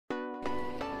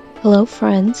Hello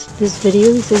friends, this video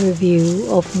is a review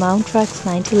of Mountrack's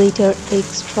 90L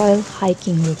X-Trail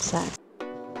Hiking Rucksack.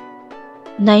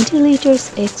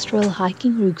 90L X-Trail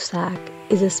Hiking Rucksack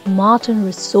is a smart and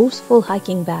resourceful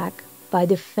hiking bag by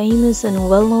the famous and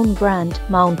well-known brand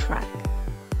Mountrack.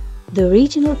 The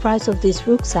retail price of this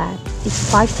rucksack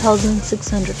is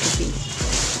 5,600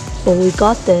 rupees, but we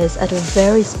got this at a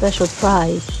very special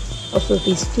price of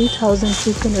rupees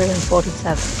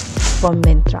 2,247 from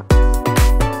Myntra.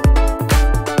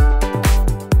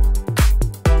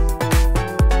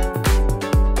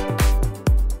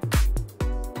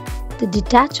 The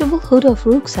detachable hood of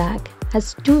rucksack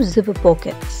has two zipper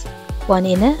pockets, one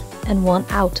inner and one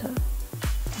outer.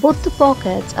 Both the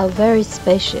pockets are very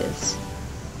spacious.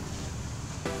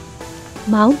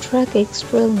 Mount Track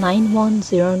X-Trail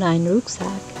 9109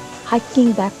 Rucksack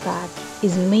hiking backpack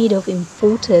is made of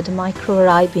imported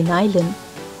micro-rib nylon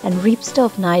and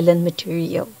Ripstop Nylon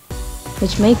Material,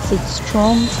 which makes it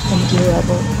strong and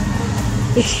durable.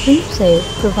 Its sleeve safe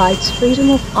provides freedom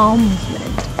of arm movement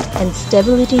and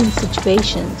stability in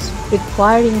situations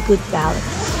requiring good balance.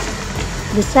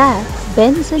 The sack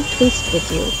bends and twists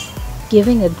with you,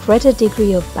 giving a greater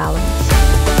degree of balance.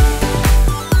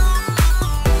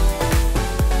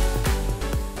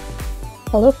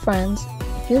 Hello friends,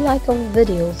 if you like our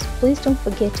videos, please don't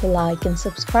forget to like and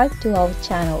subscribe to our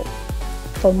channel.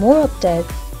 For more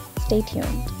updates, stay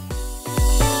tuned.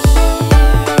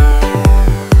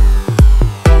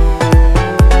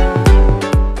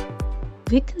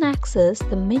 We can access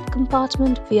the main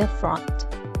compartment via front.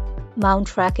 Mount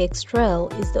Track X-Trail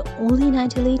is the only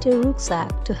 90L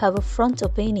rucksack to have a front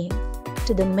opening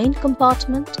to the main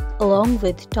compartment along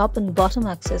with top and bottom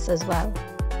access as well.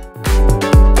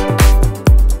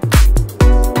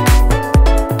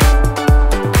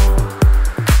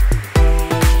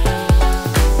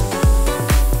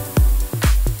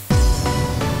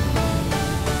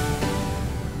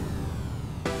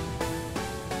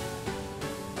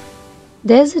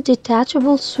 There's a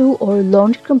detachable shoe or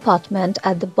laundry compartment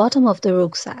at the bottom of the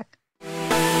rucksack.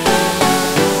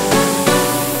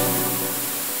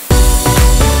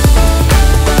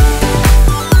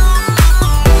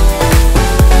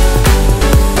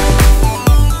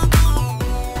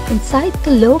 Inside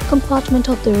the lower compartment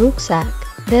of the rucksack,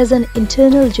 there's an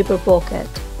internal zipper pocket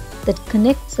that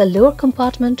connects the lower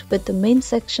compartment with the main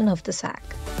section of the sack.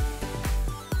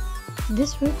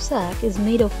 This rucksack is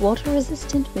made of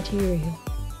water-resistant material,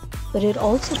 but it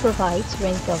also provides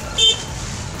rain cover.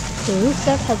 The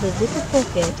rucksack has a zipper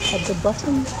pocket at the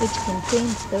bottom which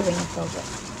contains the rain cover.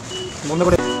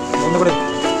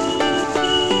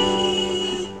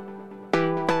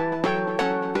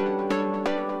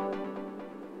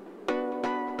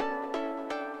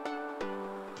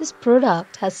 This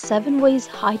product has 7 ways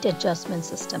height adjustment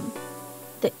system.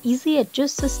 The Easy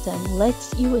Adjust system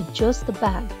lets you adjust the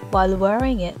bag while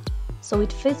wearing it so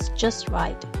it fits just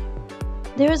right.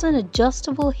 There is an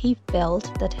adjustable hip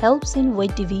belt that helps in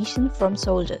weight division from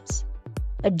shoulders.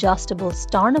 Adjustable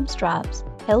sternum straps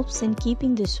helps in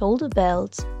keeping the shoulder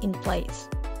belts in place.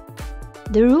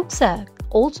 The rucksack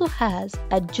also has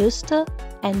adjuster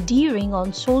and D-ring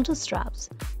on shoulder straps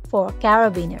for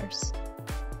carabiners.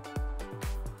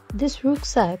 This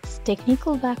rucksack's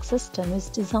technical bag system is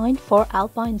designed for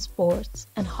alpine sports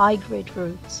and high-grade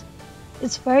routes.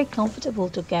 It's very comfortable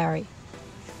to carry.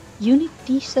 Unique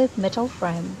T-shaped metal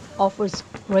frame offers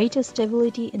greater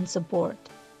stability and support.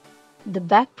 The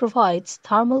bag provides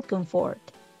thermal comfort.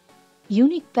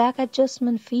 Unique bag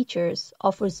adjustment features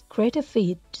offers greater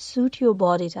fit to suit your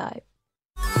body type.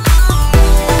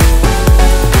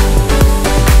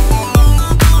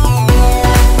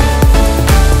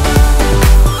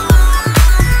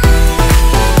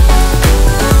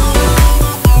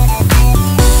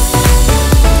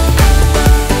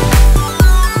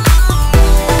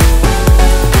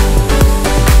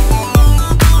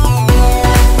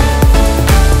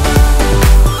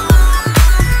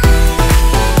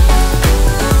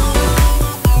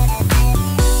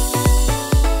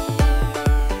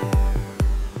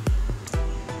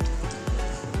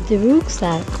 The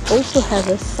rucksack also has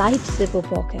a side zipper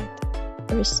pocket.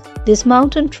 First, this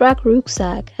mountain track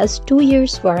rucksack has 2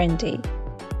 years warranty.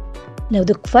 Now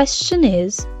the question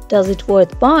is, does it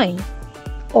worth buying?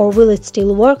 Or will it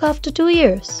still work after 2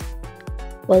 years?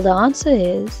 Well, the answer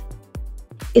is,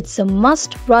 it's a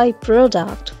must-buy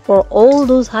product for all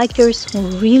those hikers who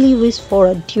really wish for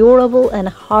a durable and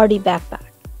hardy backpack.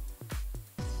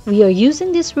 We are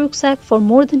using this rucksack for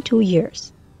more than 2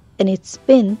 years, and it's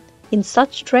been in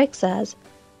such treks as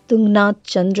Tungnath,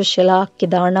 Chandrashila,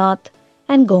 Kedarnath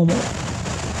and Gomor,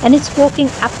 and it's working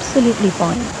absolutely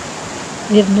fine.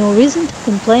 We have no reason to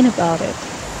complain about it.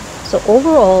 So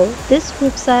overall, this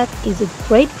rucksack is a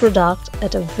great product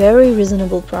at a very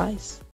reasonable price.